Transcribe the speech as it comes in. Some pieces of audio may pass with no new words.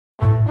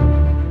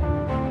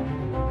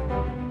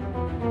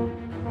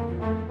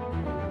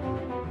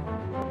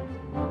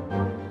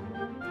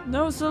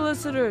No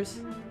solicitors!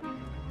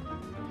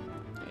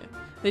 Yeah,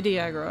 they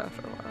de-aggro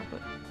after a while,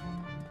 but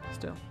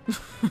still.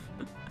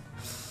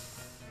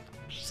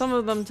 Some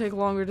of them take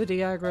longer to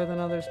de-aggro than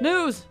others.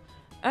 News!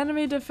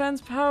 Enemy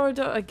defense power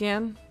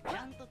again.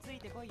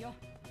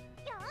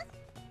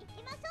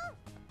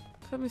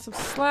 Cut me some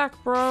slack,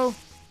 bro.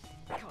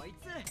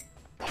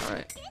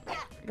 Alright.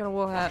 I got a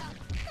wool hat.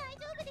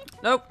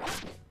 Nope.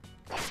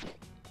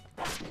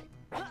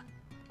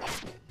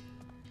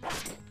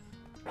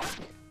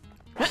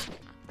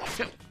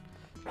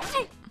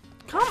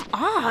 Come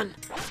on!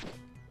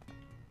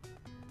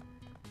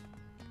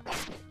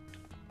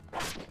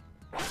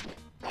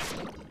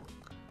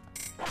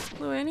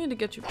 Louie, I need to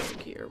get you back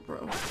here,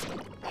 bro.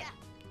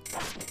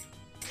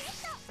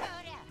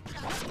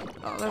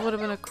 Oh, that would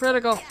have been a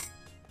critical.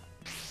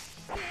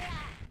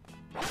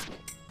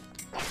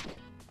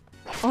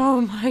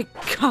 Oh my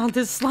god,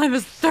 this slime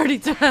is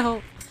 32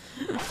 health!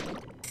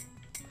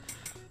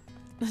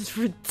 That's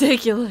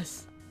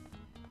ridiculous.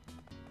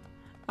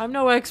 I'm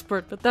no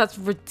expert, but that's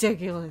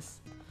ridiculous.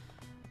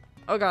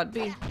 Oh god,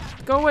 B.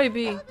 Go away,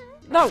 B.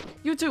 No!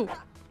 You too!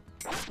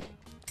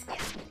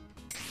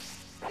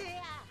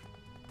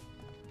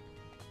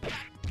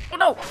 Oh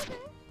no!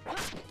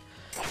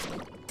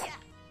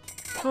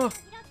 Oh.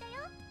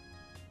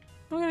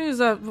 I'm gonna use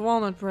that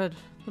walnut bread.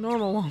 The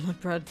normal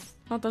walnut bread.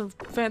 Not the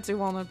fancy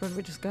walnut bread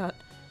we just got.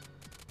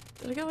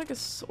 Did I get like a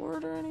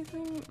sword or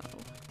anything?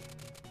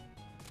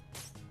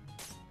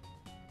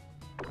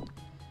 No.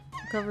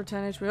 Recover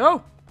 10 HP.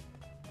 Oh!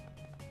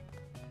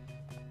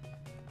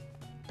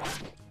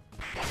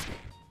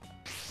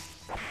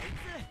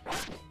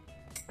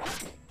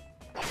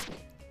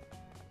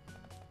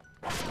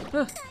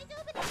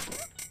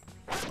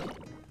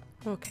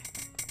 Okay.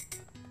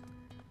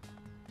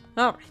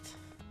 Alright.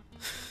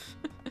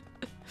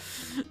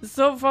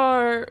 So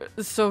far,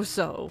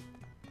 so-so.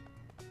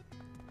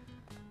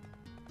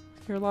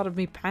 Hear a lot of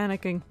me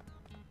panicking.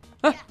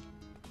 Ah!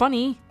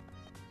 Bunny!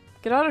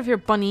 Get out of here,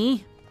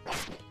 bunny!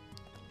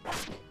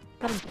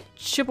 Gotta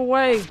chip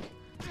away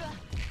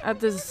at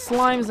this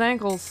slime's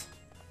ankles.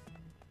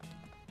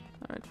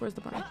 Alright, where's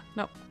the bunny?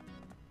 No.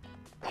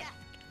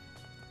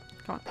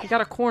 Come on, you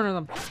gotta corner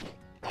them.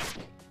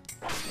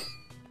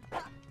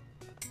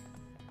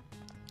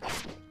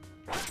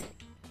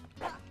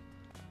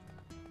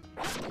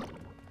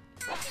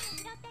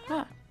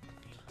 Ah.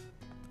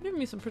 Giving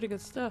me some pretty good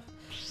stuff.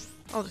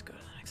 I'll just go to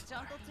the next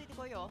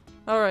floor.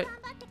 Alright,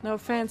 no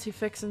fancy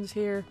fixins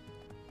here.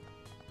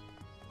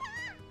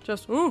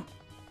 Just, ooh!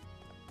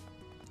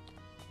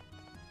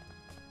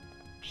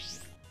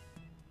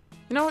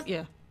 You know what?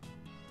 Yeah.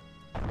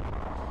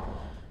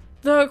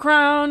 The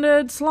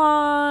grounded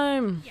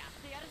slime!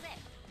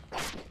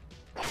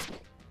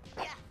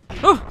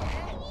 Oh!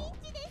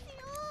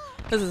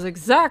 This is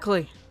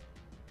exactly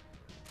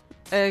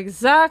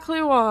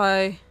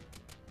why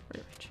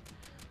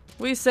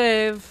we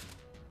save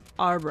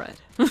our bread.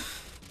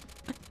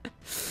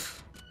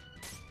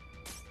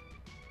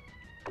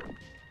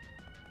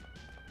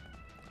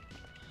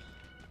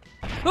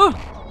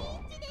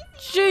 Oh!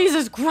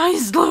 Jesus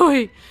Christ,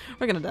 Louie!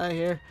 We're gonna die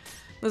here.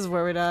 This is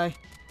where we die.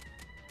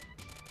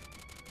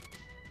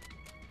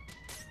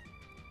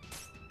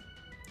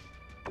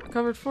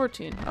 Covered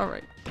 14.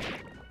 Alright.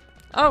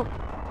 Oh!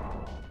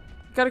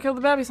 Gotta kill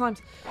the baby slimes.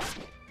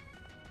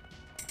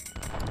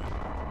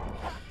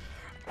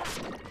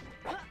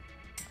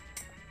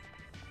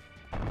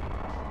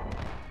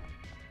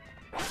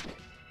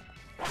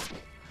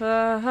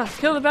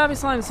 Kill the baby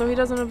slime so he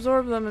doesn't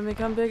absorb them and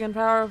become big and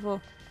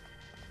powerful.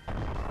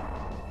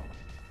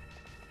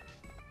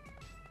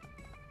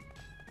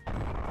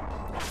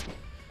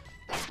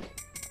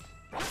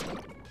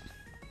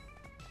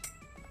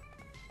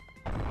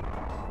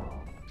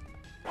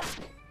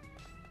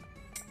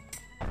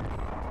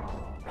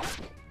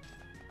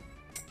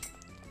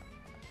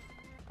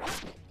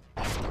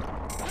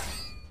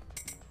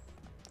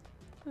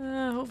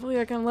 Hopefully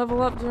I can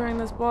level up during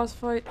this boss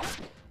fight.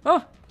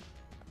 Oh!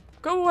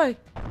 Go away!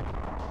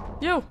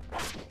 You!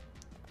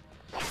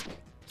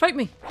 Fight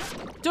me!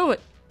 Do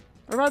it!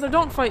 Or rather,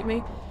 don't fight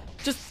me.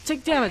 Just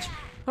take damage.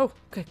 Oh,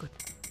 okay, good.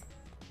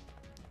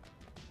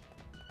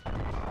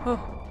 Oh.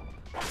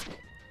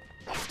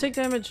 Take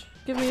damage.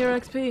 Give me your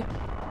XP.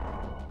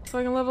 So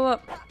I can level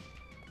up.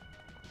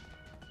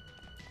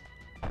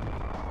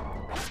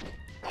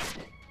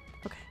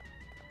 Okay.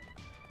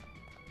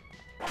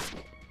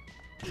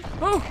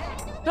 Oh!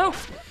 No!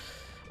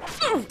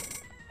 Oh!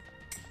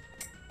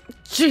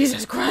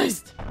 Jesus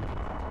Christ!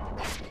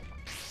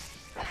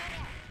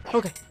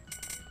 Okay.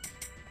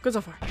 Good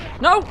so far.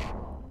 No!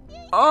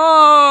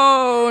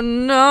 Oh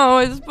no,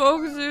 I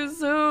spoke too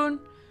soon.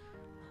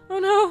 Oh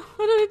no,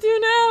 what do I do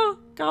now?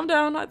 Calm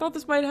down, I thought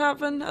this might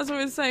happen. As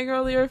I was saying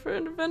earlier, if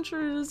an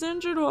adventurer is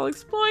injured while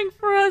exploring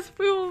for us,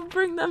 we will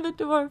bring them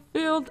into our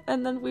field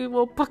and then we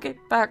will book it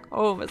back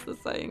home, as the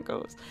saying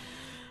goes.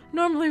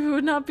 Normally we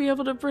would not be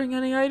able to bring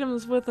any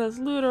items with us,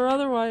 loot or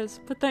otherwise,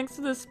 but thanks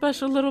to this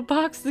special little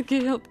box the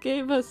guild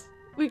gave us,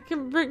 we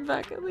can bring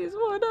back at least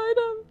one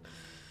item.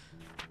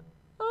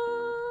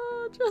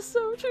 Just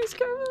so choose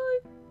carefully.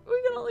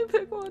 We can only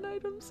pick one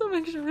item, so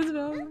make sure it's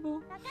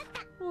valuable.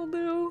 Will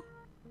do.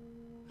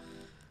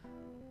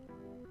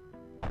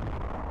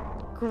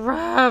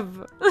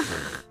 Grab!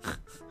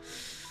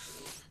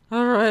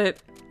 Alright.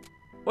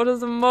 What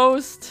is the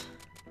most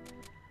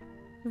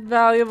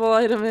valuable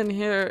item in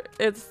here?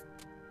 It's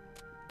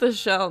the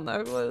shell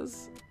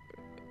necklace.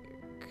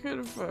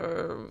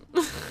 Confirm.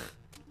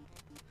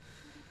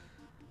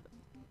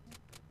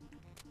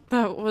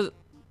 That was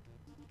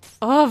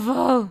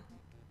awful.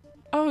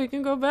 Oh, we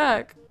can go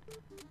back.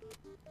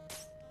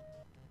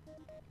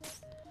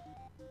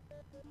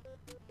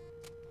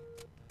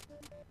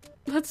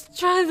 Let's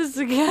try this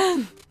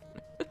again.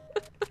 That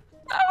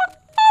was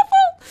awful.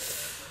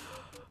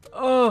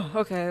 Oh,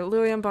 okay.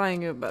 Louie, I'm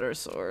buying you a better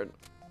sword.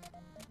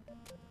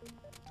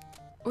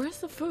 Where's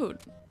the food?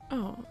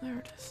 Oh, there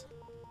it is.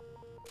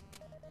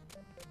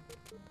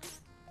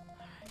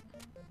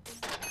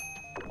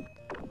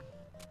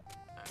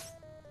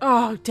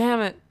 Oh,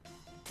 damn it.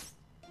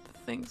 The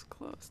thing's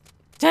closed.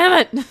 Damn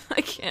it!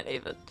 I can't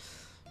even.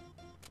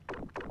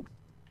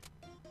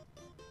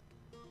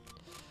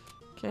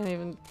 Can't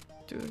even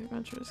do the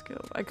adventure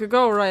skills. I could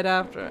go right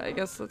after. I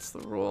guess that's the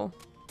rule.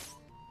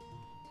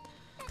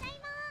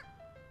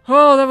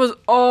 Oh, that was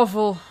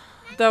awful.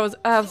 That was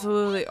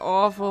absolutely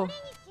awful.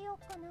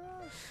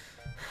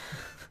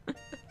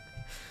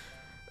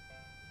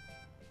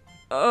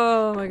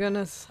 Oh my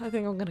goodness. I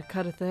think I'm gonna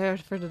cut it there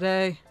for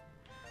today.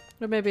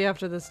 Or maybe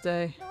after this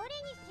day.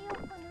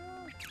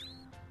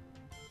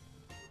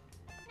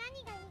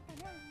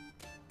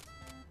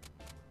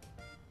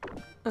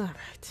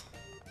 Alright.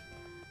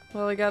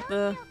 Well, we got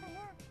the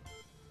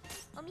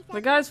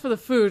guys for the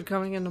food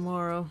coming in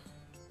tomorrow.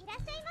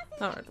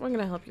 Alright, we're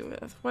gonna help you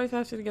with. Wife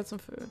asked you to get some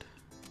food.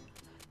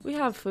 We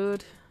have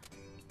food.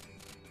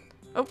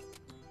 Oh,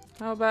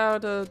 how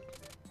about a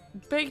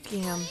baked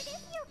yam?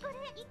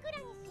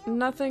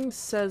 Nothing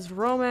says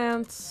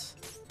romance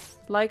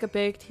like a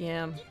baked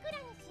yam.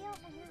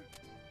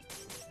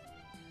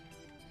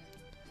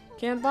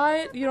 Can't buy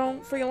it? You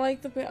don't freaking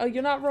like the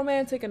you're not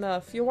romantic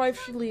enough. Your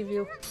wife should leave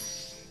you.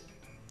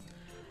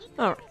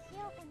 Alright.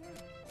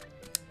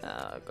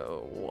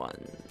 Go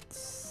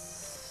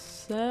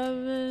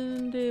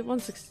 170,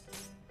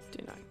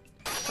 169.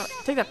 Alright,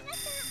 take that.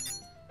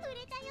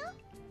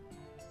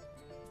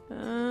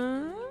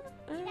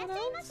 Anyone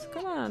else?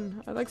 Come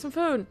on. I'd like some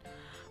food.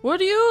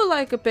 Would you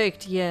like a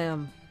baked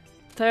yam?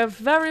 They're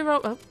very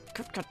oh,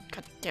 God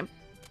damn.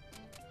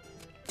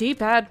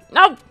 D-pad.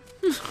 No!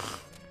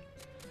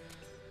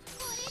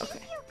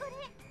 Okay.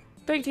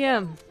 Baked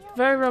yam.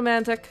 Very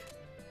romantic.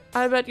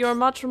 I bet you're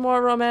much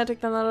more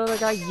romantic than that other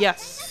guy.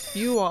 Yes,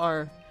 you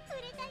are.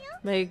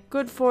 May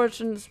good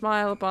fortune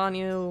smile upon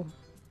you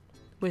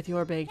with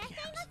your baked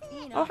yams.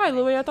 Oh, hi,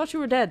 Louie. I thought you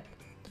were dead.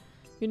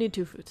 You need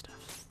 2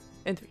 foodstuffs.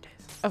 In 3 days.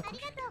 Of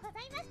course.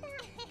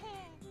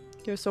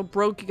 You're so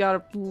broke you gotta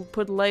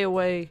put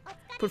layaway.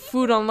 Put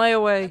food on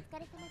layaway.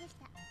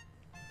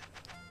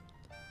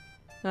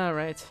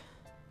 Alright.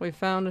 We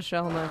found a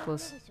shell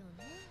necklace.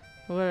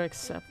 We're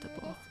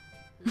acceptable.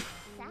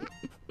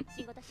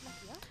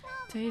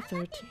 Day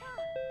 13.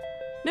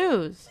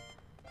 News!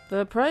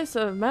 The price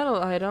of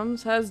metal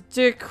items has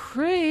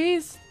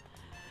decreased!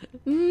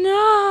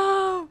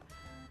 No!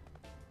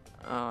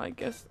 Oh, I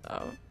guess...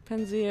 Oh,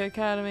 Penzea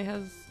Academy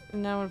has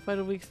now in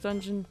Vital Week's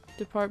dungeon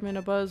department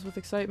abuzz with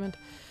excitement.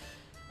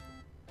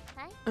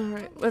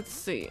 Alright, let's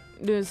see.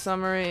 News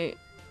summary.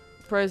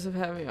 Price of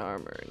heavy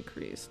armor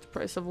increased.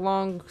 Price of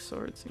long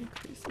swords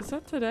increased. Is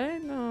that today?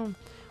 No.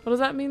 What does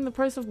that mean? The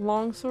price of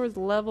long swords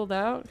leveled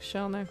out?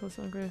 Shell necklace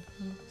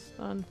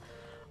ungrateful.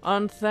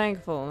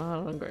 Unthankful,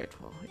 not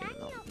ungrateful. Even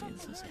though it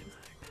means the same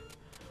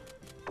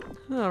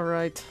thing.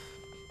 Alright.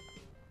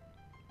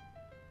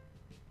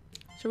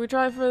 Should we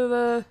try for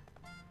the...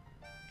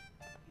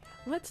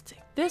 Let's take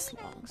this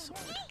long sword.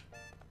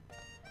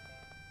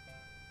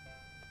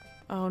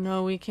 Oh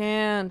no, we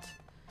can't.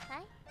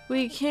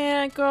 We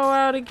can't go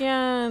out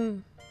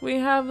again. We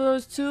have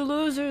those 2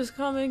 losers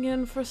coming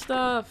in for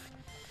stuff.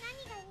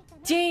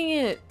 Dang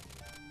it!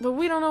 But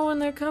we don't know when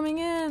they're coming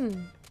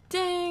in.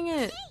 Dang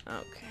it!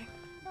 Okay.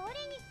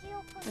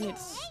 I need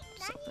to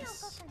sell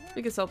this.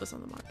 We can sell this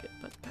on the market,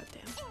 but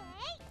goddamn.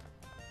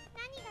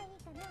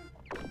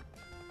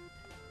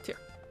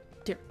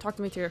 Tyr, talk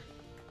to me, Tyr.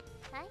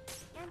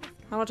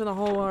 How much in the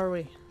hole are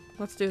we?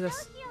 Let's do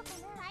this.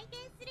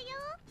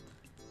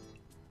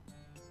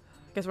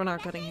 Guess we're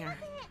not cutting here.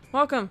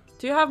 Welcome.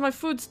 Do you have my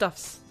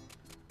foodstuffs?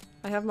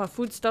 I have my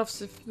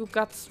foodstuffs if you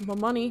got some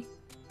money.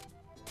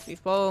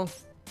 Beef bowl.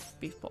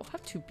 Beef bowl.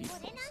 Have 2 beef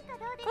bowls.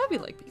 I'll be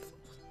like beef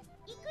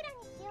bowls.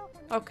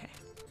 Okay.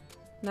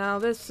 Now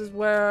this is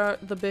where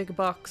the big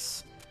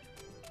bucks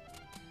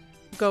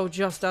go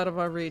just out of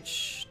our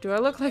reach. Do I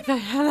look like I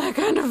have that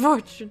kind of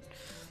fortune?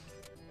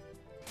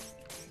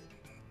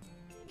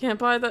 Can't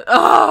buy that.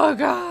 Oh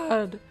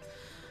god!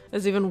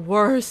 It's even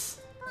worse.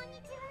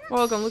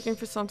 Welcome, looking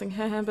for something.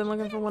 I've been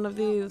looking for one of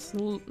these.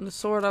 The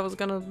sword I was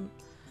gonna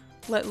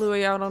let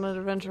Louie out on an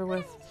adventure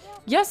with.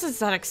 Yes, it's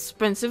that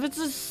expensive. It's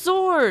a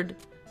sword!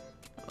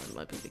 it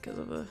might be because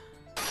of the...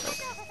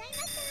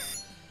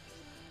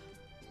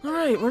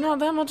 Alright, we're not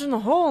that much in the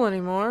hole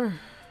anymore.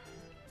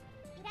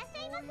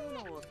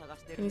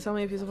 Can you sell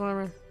me a piece of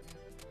armor?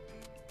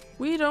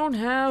 We don't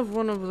have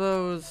one of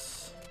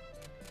those.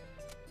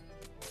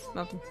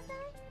 Nothing.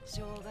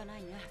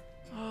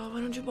 Oh, why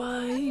don't you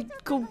buy...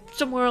 Go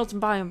somewhere else and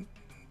buy them.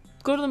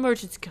 Go to the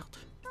Merchants Guild.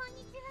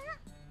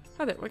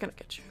 Hi there, what can I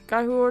get you?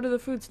 Guy who ordered the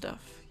food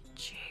stuff.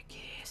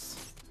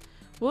 Chickies.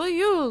 Well,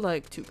 you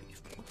like 2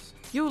 beef bowls.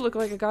 You look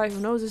like a guy who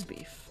knows his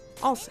beef.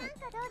 All set.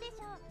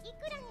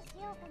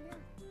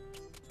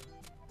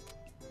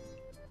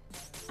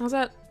 How's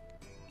that?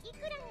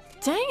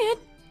 Dang it!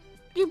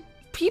 You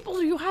people,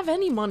 do you have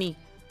any money?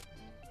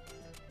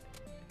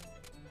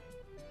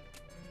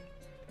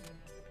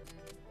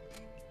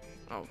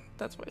 Oh,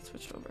 that's why it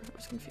switched over. I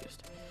was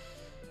confused.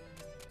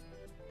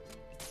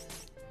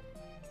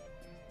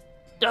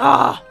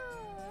 Ah!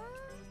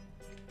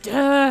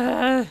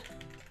 Duh!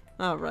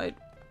 Alright.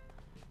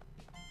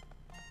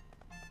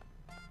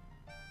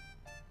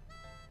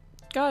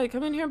 Guy,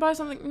 come in here and buy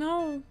something.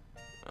 No.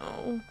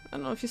 Oh, I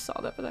don't know if you saw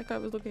that, but that guy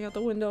was looking out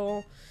the window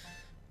all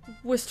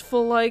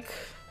wistful-like.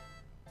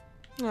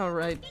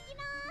 Alright.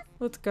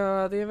 Let's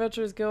go. The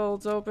Adventurers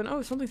Guild's open.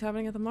 Oh, something's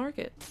happening at the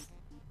market.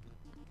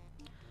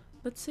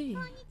 Let's see.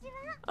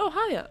 Oh,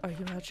 hiya. Are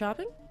you out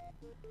shopping?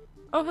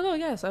 Oh, hello,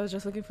 yes. I was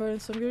just looking for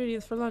some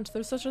ingredients for lunch.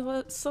 There's such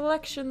a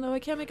selection, though I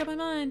can't make up my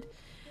mind.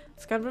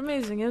 It's kind of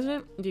amazing, isn't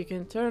it? You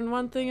can turn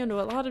one thing into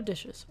a lot of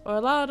dishes, or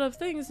a lot of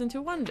things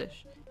into one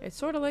dish. It's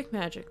sort of like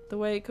magic, the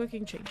way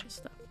cooking changes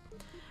stuff.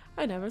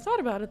 I never thought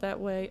about it that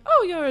way.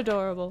 Oh, you're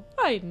adorable.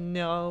 I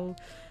know.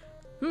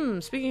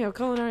 Speaking of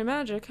culinary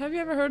magic, have you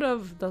ever heard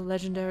of the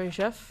legendary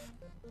chef?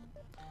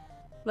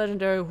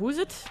 Legendary who's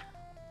it?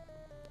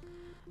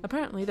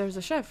 Apparently, there's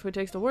a chef who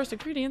takes the worst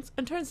ingredients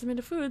and turns them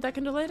into food that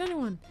can delight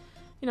anyone.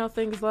 You know,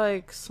 things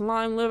like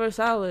slime liver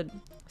salad,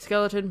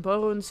 skeleton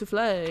bone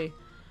souffle,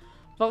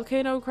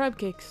 volcano crab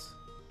cakes.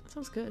 That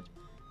sounds good.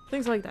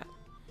 Things like that.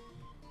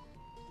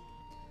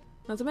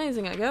 That's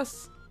amazing, I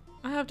guess.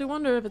 I have to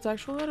wonder if it's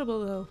actually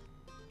edible, though.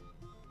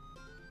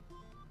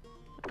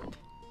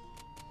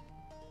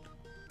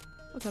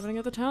 What's happening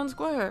at the town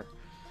square?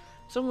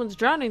 Someone's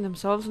drowning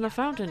themselves in a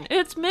fountain.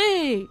 It's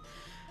me!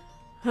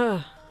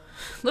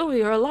 Louie,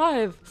 you're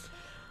alive!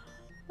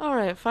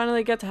 Alright,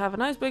 finally get to have a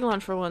nice big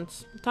lunch for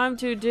once. Time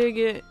to dig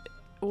it.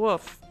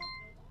 Woof.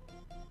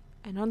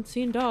 An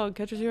unseen dog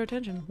catches your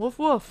attention. Woof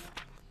woof.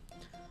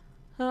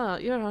 Huh,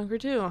 you're hungry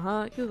too,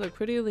 huh? You look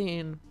pretty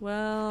lean.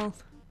 Well...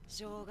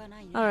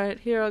 Alright,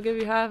 here, I'll give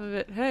you half of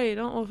it. Hey,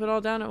 don't wolf it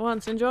all down at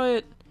once. Enjoy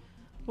it.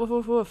 Woof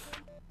woof woof.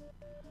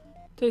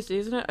 Tasty,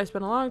 isn't it? I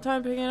spent a long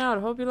time picking it out.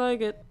 I hope you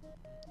like it.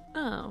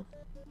 Oh.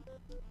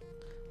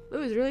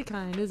 Louie's really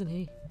kind, isn't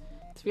he?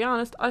 To be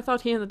honest, I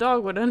thought he and the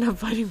dog would end up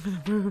fighting for the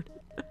food.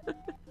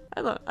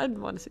 I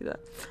didn't want to see that.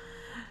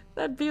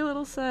 That'd be a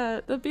little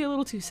sad. That'd be a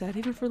little too sad,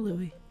 even for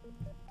Louie.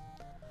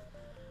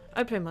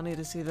 I'd pay money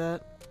to see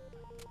that.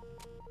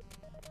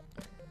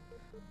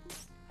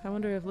 I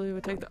wonder if Louie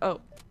would take the...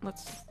 Oh,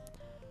 let's...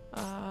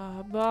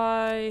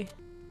 buy...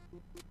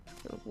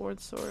 the ward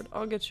sword.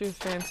 I'll get you a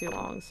fancy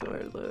long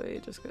sword, Louie,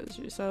 just because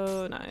you're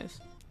so nice.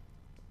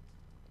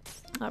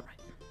 Alright.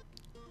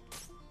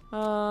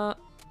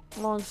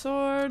 Long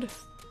sword.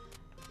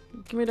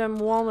 Give me them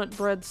walnut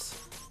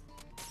breads.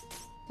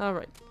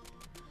 Alright.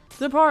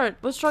 Depart!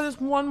 Let's try this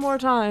one more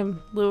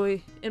time,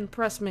 Louie.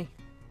 Impress me.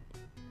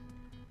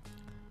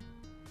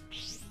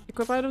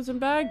 Equip items in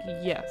bag?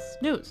 Yes.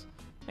 News.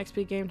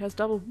 XP gained has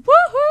doubled.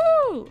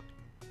 Woohoo!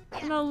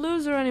 I'm not a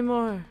loser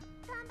anymore.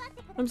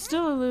 I'm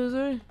still a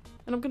loser.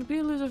 And I'm gonna be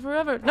a loser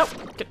forever. No!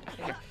 Get out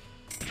of here.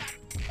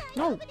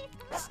 No!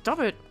 Stop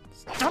it!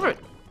 Stop it!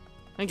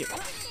 Thank you.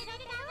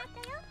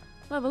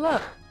 Level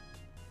up.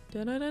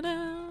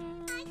 Da-da-da-da.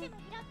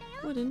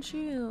 Wooden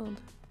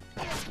shield.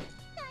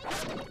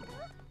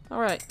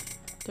 Alright.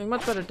 Doing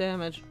much better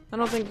damage. I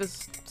don't think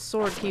this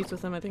sword keeps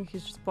with him. I think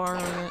he's just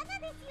borrowing it.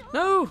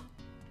 No!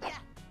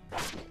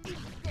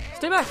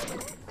 Stay back!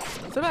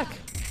 Stay back!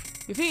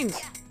 You fiends!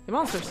 You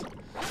monsters!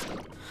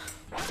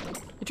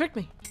 You tricked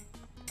me!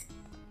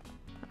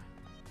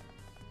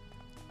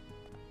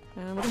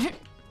 And what's in here?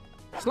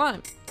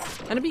 Slime!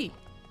 And a bee!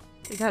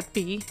 Take that,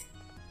 bee!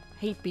 I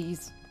hate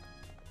bees.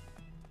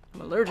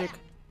 I'm allergic.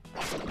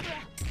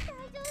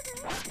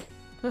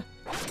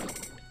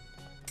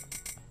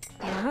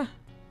 Huh.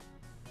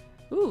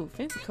 Ooh,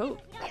 fancy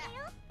coat.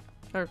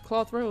 Or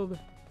cloth robe.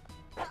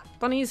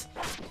 Bunnies!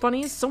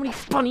 Bunnies! So many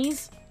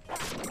bunnies!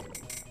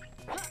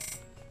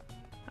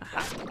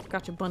 Aha!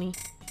 Gotcha, bunny.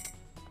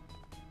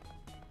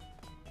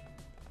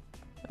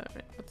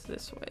 Alright, what's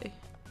this way?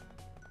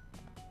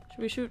 Should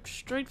we shoot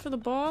straight for the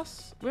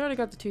boss? We already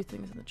got the 2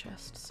 things in the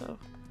chest, so...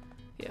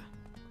 yeah.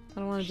 I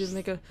don't want to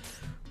make a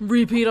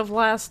repeat of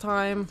last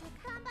time.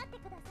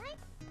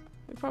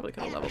 We probably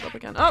could have leveled up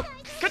again. Oh!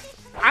 Get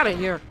out of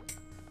here!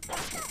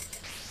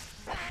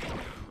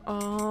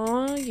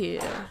 Oh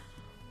yeah.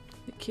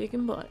 You're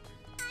kicking butt.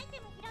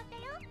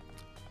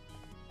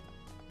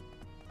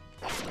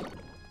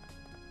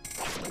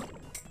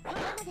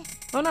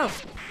 Oh no!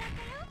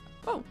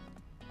 Oh!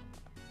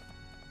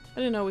 I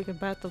didn't know we could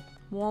bat the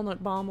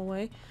walnut bomb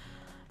away.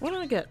 What did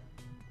I get?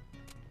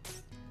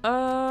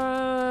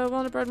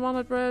 Walnut bread,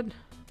 walnut bread.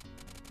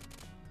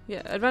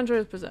 Yeah,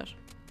 adventurer's possession.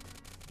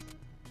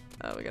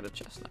 Oh, we got a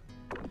chestnut.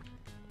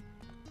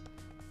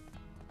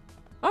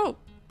 Oh!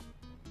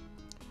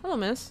 Hello,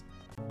 miss.